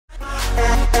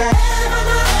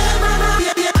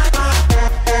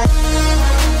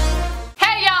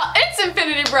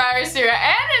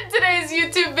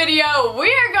video, we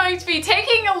are going to be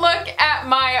taking a look at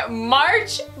my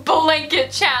March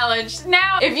blanket challenge.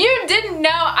 Now, if you didn't know,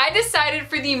 I decided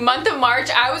for the month of March,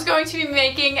 I was going to be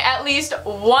making at least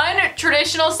one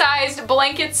traditional sized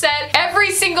blanket set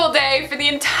every single day for the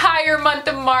entire month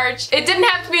of March. It didn't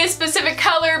have to be a specific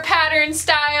color, pattern,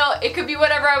 style. It could be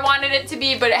whatever I wanted it to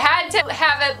be, but it had to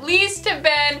have at least have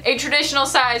been a traditional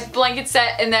sized blanket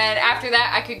set, and then after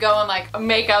that I could go and like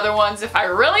make other ones if I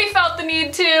really felt the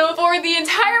need to. For the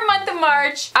entire month of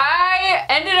March, I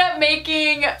ended up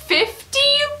making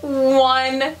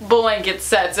 51 blanket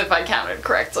sets if I counted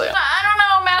correctly. I don't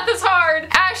know, math is hard.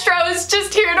 Astro is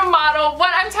just here to model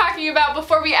what I'm talking about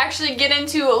before we actually get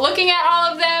into looking at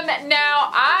all of them. Now,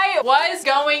 I was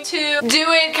going to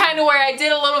do it kind of where I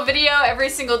did a little video every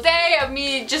single day of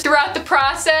me just throughout the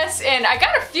process, and I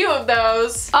got a few of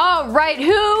those. All right,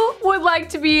 who would like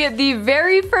to be the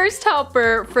very first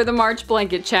helper for the March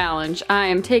blanket challenge? I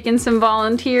am taking some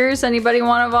volunteers. Anybody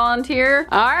want to volunteer?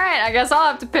 All right, I guess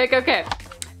I'll have to pick. Okay.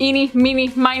 Eeny, meeny,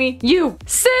 miny, you.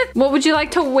 Sith, what would you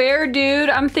like to wear, dude?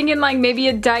 I'm thinking like maybe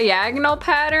a diagonal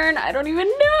pattern. I don't even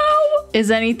know. Is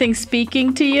anything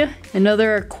speaking to you? I know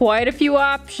there are quite a few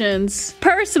options.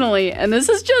 Personally, and this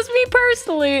is just me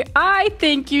personally, I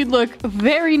think you'd look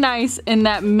very nice in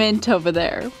that mint over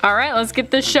there. All right, let's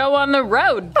get the show on the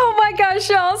road. Oh my gosh,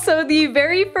 y'all. So the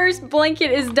very first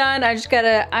blanket is done. I just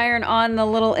gotta iron on the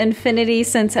little infinity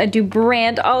since I do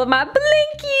brand all of my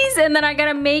blankies. And then I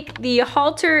gotta make the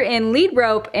halter and lead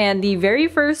rope, and the very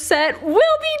first set will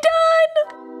be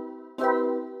done.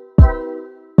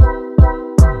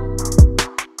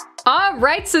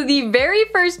 Alright, so the very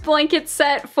first blanket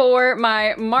set for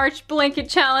my March blanket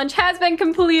challenge has been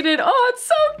completed. Oh, it's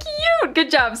so cute!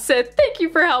 Good job, Sith. Thank you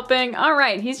for helping.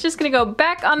 Alright, he's just gonna go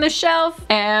back on the shelf,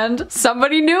 and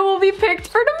somebody new will be picked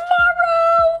for tomorrow!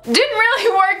 Didn't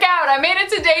really work out. I made it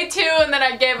to day 2 and then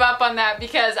I gave up on that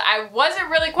because I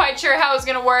wasn't really quite sure how it was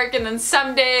gonna work, and then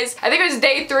some days, I think it was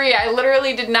day 3, I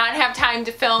literally did not have time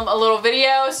to film a little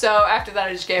video, so after that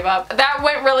I just gave up. That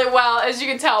went really well, as you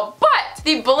can tell, but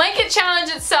the blanket challenge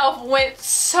itself went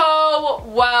so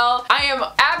well. I am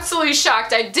absolutely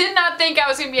shocked. I did not think I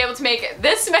was gonna be able to make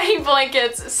this many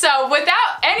blankets, so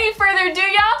without any further ado,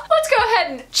 y'all, let's go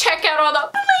ahead and check out all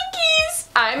the blankies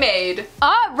I made.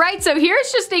 Alright, so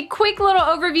here's just a quick little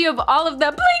overview of all of the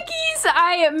blankies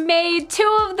I made.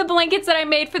 2 of the blankets that I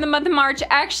made for the month of March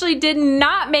actually did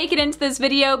not make it into this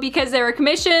video because they were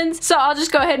commissions, so I'll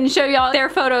just go ahead and show y'all their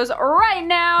photos right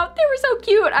now. They were so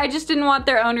cute. I just didn't want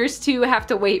their owners to have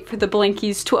to wait for the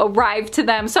blankies to arrive to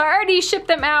them, so I already shipped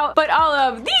them out, but all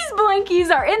of these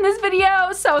blankies are in this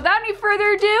video, so without any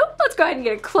further ado, let's go ahead and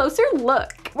get a closer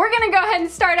look. We're gonna go ahead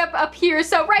and start up here.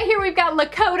 So right here we've got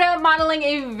Lakota modeling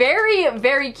a very,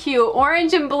 very cute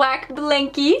orange and black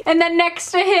blankie. And then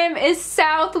next to him is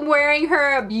South wearing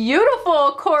her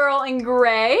beautiful coral and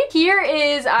gray. Here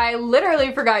is, I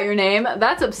literally forgot your name.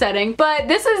 That's upsetting. But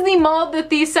this is the mold that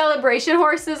the celebration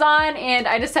horse is on, and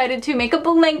I decided to make a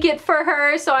blanket for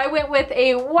her. So I went with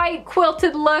a white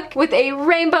quilted look with a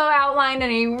rainbow outline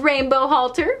and a rainbow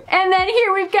halter. And then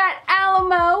here we've got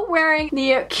Alamo wearing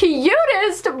the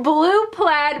cutest blue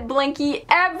plaid blankie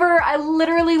ever. I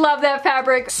literally love that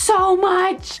fabric so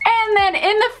much. And then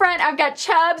in the front, I've got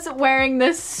Chubbs wearing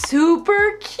this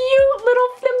super cute little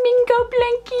flamingo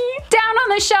blankie. Down on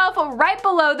the shelf, right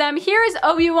below them, here is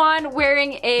Obi-Wan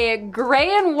wearing a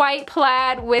gray and white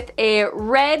plaid with a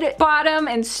red bottom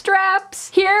and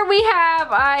straps. Here we have,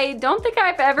 I don't think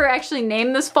I've ever actually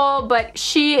named this foal, but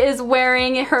she is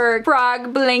wearing her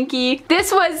frog blankie.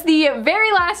 This was the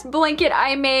very last blanket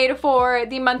I made for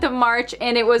the month of March,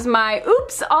 and it was my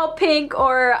Oops All Pink,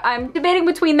 or I'm debating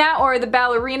between that or the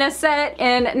ballerina set,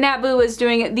 and Naboo is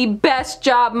doing the best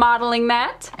job modeling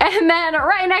that. And then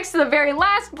right next to the very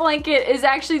last blanket is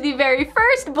actually the very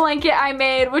first blanket I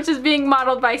made, which is being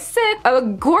modeled by Sith. A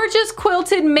gorgeous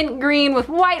quilted mint green with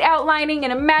white outlining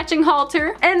and a matching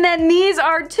halter. And then these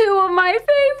are 2 of my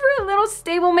favorite little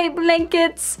stablemate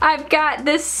blankets. I've got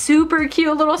this super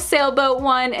cute little sailboat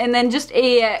one, and then just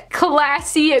a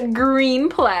classy green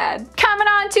plaid. Coming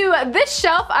on to this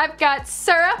shelf, I've got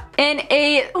Syrup in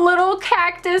a little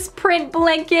cactus print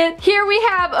blanket. Here we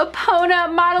have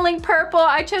Epona modeling purple.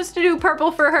 I chose to do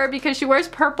purple for her because she wears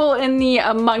purple in the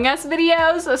Among Us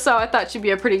videos, so I thought she'd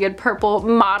be a pretty good purple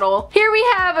model. Here we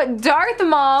have Darth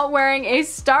Maul wearing a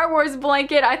Star Wars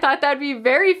blanket. I thought that'd be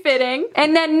very fitting.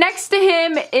 And then next to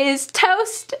him is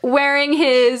Toast wearing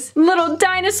his little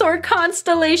dinosaur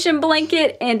constellation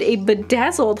blanket and a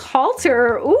bedazzled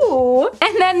halter. Ooh.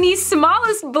 And then the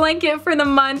smallest blanket for the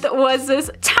month was this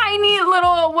tiny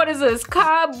little, what is this,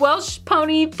 cob Welsh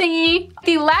pony thingy.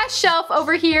 The last shelf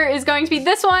over here is going to be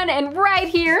this one, and right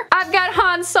here I've got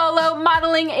Han Solo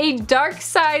modeling a dark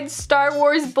side Star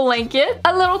Wars blanket,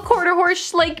 a little quarter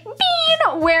horse Schleichs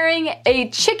bean wearing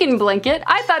a chicken blanket.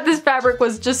 I thought this fabric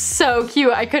was just so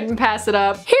cute, I couldn't pass it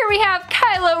up. Here we have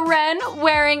Kylo Ren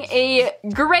wearing a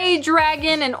gray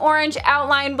dragon and orange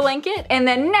outline blanket, and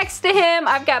then next to him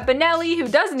I've got Benelli, who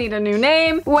does need a new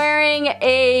name, wearing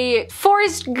a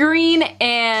forest green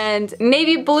and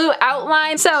navy blue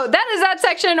outline. So that is that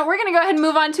section. We're gonna go ahead and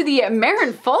move on to the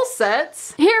Marin full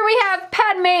sets. Here we have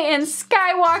Padme and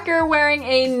Skywalker wearing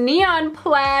a neon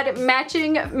plaid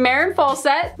matching Marin full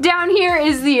set. Down here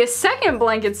is the second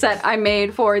blanket set I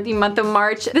made for the month of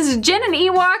March. This is Jin and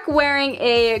Ewok wearing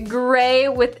a gray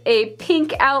with a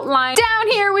pink outline.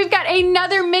 Down here we've got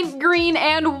another mint green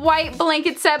and white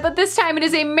blanket set, but this time it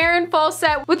is a Marin full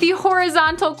set with the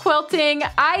horizontal quilting.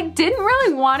 I didn't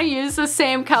really want to use the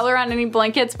same color on any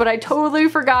blankets, but I totally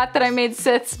forgot that I made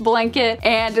Sith's blanket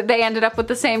and they ended up with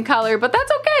the same color, but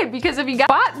that's okay because if you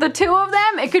bought the two of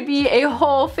them, it could be a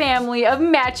whole family of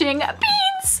matching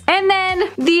beans. And then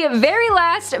the very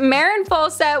last Marin full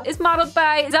set is modeled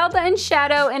by Zelda and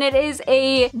Shadow, and it is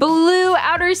a blue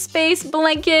outer space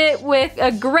blanket with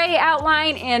a gray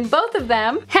outline, and both of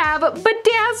them have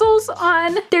bedazzles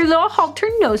on their little halter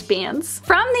nosebands.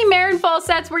 From the Marin full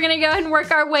sets, we're gonna go ahead and work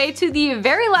our way to the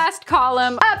very last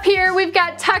column. Up here, we've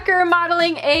got Tucker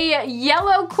modeling a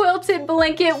yellow quilted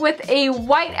blanket with a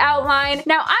white outline.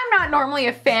 Now, I'm not normally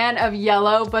a fan of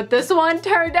yellow, but this one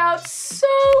turned out so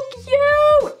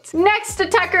cute. Next to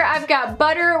Tucker, I've got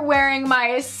Butter wearing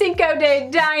my Cinco de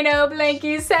Dino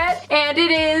blankie set, and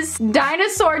it is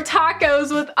dinosaur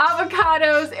tacos with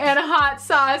avocados and hot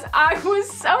sauce. I was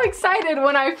so excited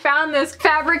when I found this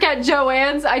fabric at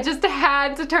Joann's. I just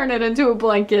had to turn it into a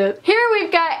blanket. Here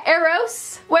we've got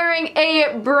Eros wearing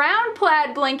a brown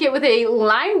plaid blanket with a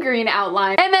lime green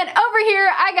outline. And then over here,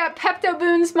 I got Pepto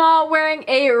Boonsmall wearing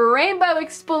a rainbow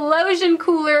explosion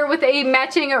cooler with a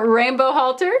matching rainbow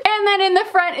halter. And then in the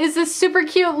front is this super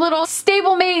cute little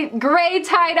stablemate gray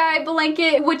tie-dye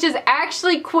blanket, which is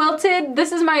actually quilted.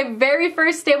 This is my very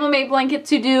first stablemate blanket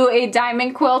to do a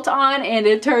diamond quilt on, and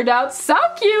it turned out so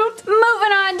cute.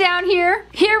 Moving on down here.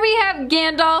 Here we have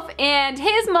Gandalf, and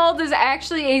his mold is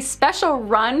actually a special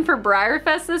run for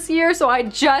BreyerFest this year, so I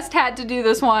just had to do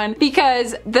this one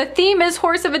because the theme is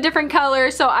horse of a different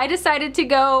color, so I decided to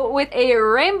go with a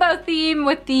rainbow theme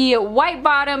with the white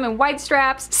bottom and white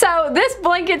straps. So this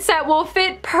blanket set will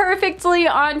fit perfectly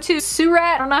onto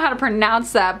Surat. I don't know how to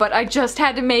pronounce that, but I just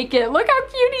had to make it. Look how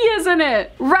cute he is in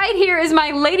it. Right here is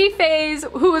my Lady Faze,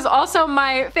 who is also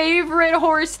my favorite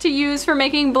horse to use for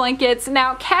making blankets.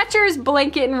 Now, Catcher's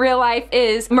blanket in real life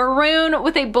is maroon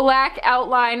with a black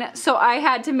outline, so I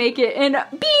had to make it in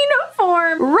bean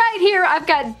form. Right here, I've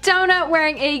got Donut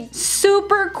wearing a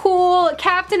super cool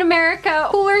Captain America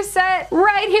cooler set.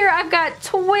 Right here, I've got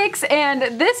Twix,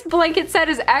 and this blanket set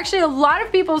is actually a lot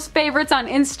of people's favorites on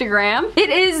Instagram. It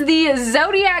is the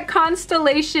Zodiac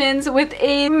Constellations with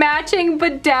a matching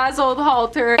bedazzled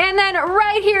halter. And then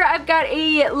right here, I've got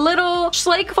a little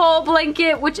Schleichs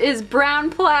blanket, which is brown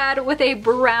plaid with a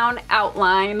brown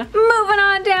outline. Moving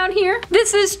on down here,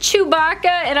 this is Chewbacca,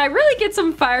 and I really get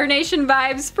some Fire Nation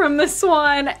vibes from this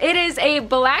one. It is a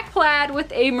black plaid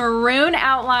with a maroon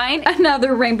outline.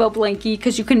 Another rainbow blankie,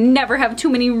 because you can never have too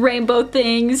many rainbow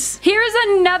things. Here's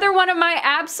another one of my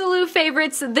absolute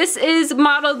favorites. This is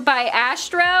modeled by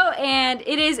Astro, and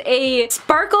it is a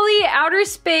sparkly outer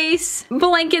space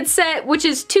blanket set, which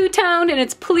is two-toned and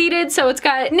it's pleated, so it's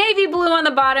got navy blue on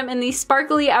the bottom and the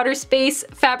sparkly outer space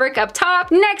fabric up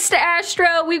top. Next to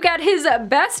Astro, we've got his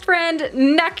best friend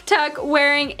Neck Tuck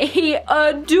wearing a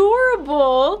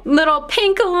adorable little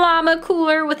pink llama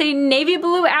cooler with a navy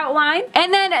blue outline.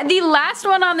 And then the last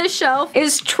one on this shelf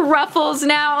is Truffles.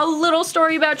 Now, a little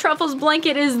story about Truffles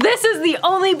blanket is this is the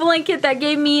only blanket that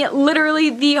gave me literally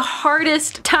the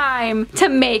hardest time to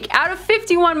make. Out of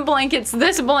 51 blankets,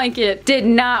 this blanket did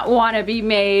not want to be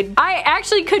made. I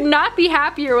actually could not be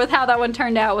happier with how that one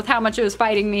turned out, with how much it was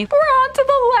fighting me. We're on to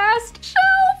the last shelf.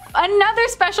 Another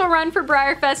special run for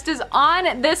BreyerFest is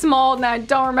on this mold. Now, I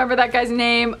don't remember that guy's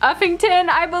name. Uffington,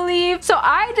 I believe. So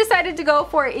I decided to go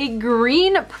for a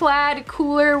green plaid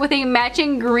cooler with a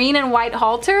matching green and white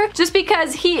halter, just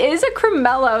because he is a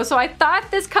cremello. So I thought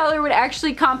this color would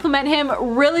actually complement him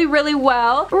really, really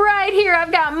well. Right here,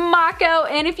 I've got Mako.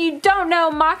 And if you don't know,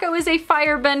 Mako is a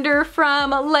firebender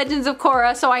from Legends of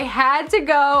Korra. So I had to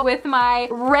go with my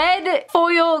red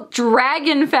foil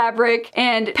dragon fabric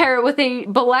and pair it with a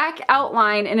black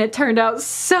outline, and it turned out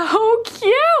so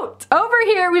cute. Over over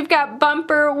here, we've got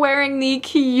Bumper wearing the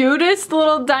cutest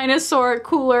little dinosaur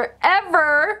cooler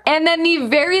ever. And then the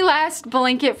very last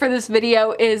blanket for this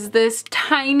video is this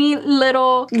tiny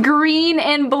little green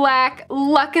and black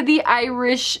Luck of the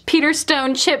Irish Peter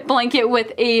Stone chip blanket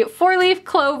with a 4-leaf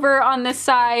clover on this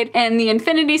side and the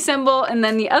infinity symbol, and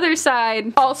then the other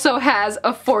side also has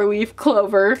a 4-leaf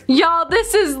clover. Y'all,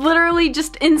 this is literally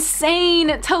just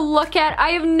insane to look at. I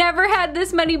have never had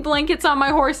this many blankets on my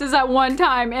horses at one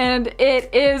time, and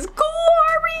it is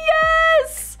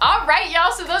glorious! Alright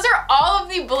y'all, so those are all of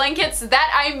the blankets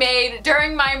that I made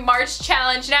during my March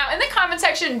challenge. Now in the comment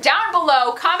section down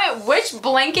below, comment which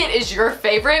blanket is your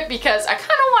favorite, because I kind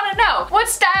of want to know. What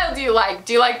style do you like?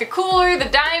 Do you like the cooler, the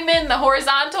diamond, the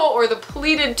horizontal, or the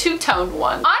pleated two-toned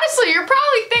one? Honestly, you're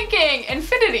probably thinking,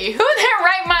 Infinity, who in their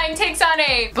right mind takes on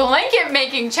a blanket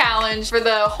making challenge for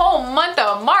the whole month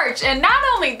of March? And not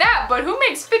only that, but who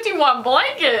makes 51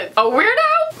 blankets? A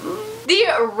weirdo? The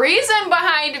reason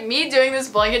behind me doing this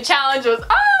blanket challenge was,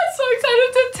 so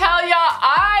excited to tell y'all,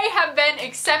 I have been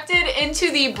accepted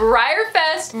into the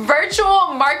BreyerFest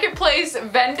Virtual Marketplace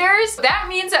vendors. That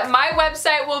means that my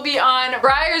website will be on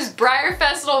Breyers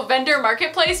BreyerFest little vendor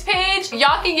marketplace page.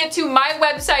 Y'all can get to my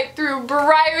website through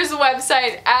Breyer's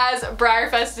website as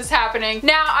BreyerFest is happening.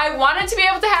 Now, I wanted to be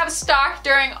able to have stock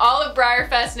during all of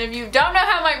BreyerFest, and if you don't know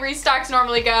how my restocks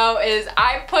normally go, is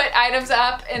I put items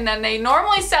up and then they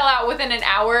normally sell out within an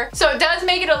hour. So it does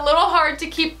make it a little hard to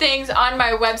keep things on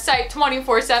my website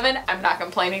 24/7. I'm not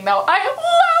complaining though. I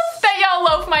love that y'all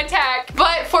loaf my tack.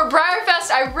 But for BreyerFest,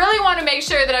 I really want to make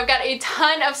sure that I've got a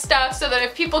ton of stuff so that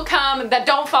if people come that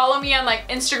don't follow me on like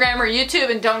Instagram or YouTube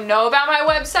and don't know about my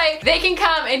website, they can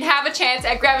come and have a chance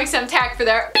at grabbing some tack for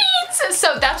their beans.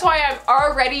 So that's why I'm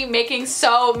already making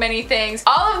so many things.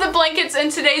 All of the blankets in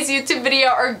today's YouTube video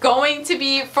are going to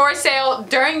be for sale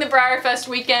during the BreyerFest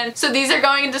weekend. So these are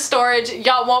going into storage.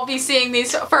 Y'all won't be seeing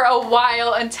these for a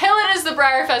while until it is the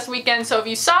BreyerFest weekend. So if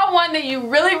you saw one that you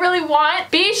really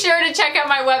want, be sure to check out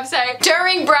my website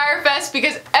during BreyerFest,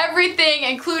 because everything,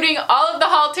 including all of the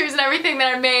halters and everything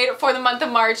that I made for the month of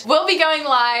March, will be going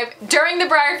live during the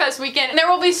BreyerFest weekend. And there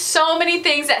will be so many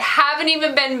things that haven't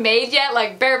even been made yet,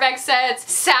 like bareback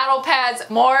sets, saddle pads,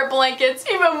 more blankets,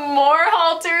 even more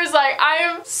halters. Like, I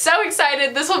am so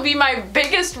excited. This will be my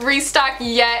biggest restock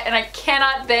yet, and I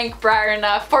cannot thank Breyer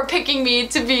enough for picking me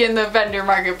to be in the vendor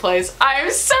marketplace. I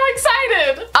am so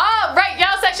excited. Alright,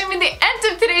 y'all, so actually the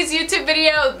end of today's YouTube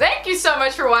video. Thank you so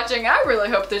much for watching. I really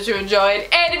hope that you enjoyed.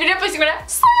 And if you did, please give me a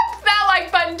slap that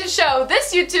like button to show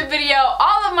this YouTube video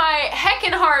all of my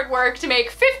heckin' hard work to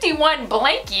make 51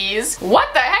 blankies.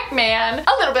 What the heck, man?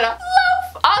 A little bit of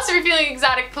love. Also, if you're feeling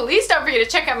exotic, please don't forget to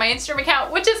check out my Instagram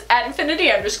account, which is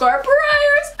 @infinity_Breyers.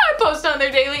 I post on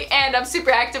there daily, and I'm super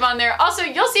active on there. Also,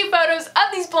 you'll see photos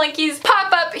of these blankies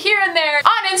pop up here and there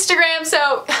on Instagram,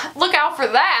 so look out for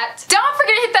that. Don't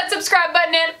forget to hit that subscribe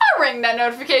button and ring that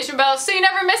notification bell so you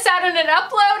never miss out on an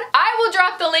upload. I will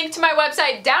drop the link to my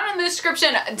website down in the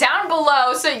description down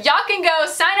below, so y'all can go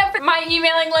sign up for my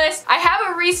emailing list. I have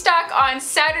a restock on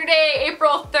Saturday,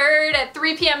 April 3rd at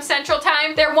 3 p.m. Central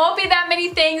Time. There won't be that many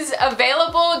things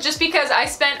available just because I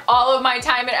spent all of my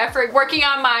time and effort working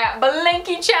on my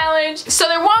blankie challenge. So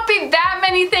there won't be that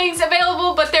many things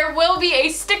available, but there will be a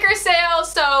sticker sale.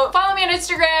 So follow me on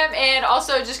Instagram, and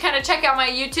also just kind of check out my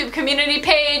YouTube community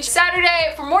page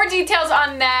Saturday for more details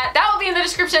on that. That will be in the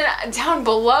description down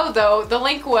below though. The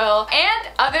link will. And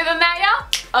other than that,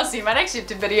 y'all, I'll see you in my next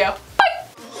YouTube video.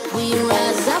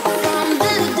 Bye!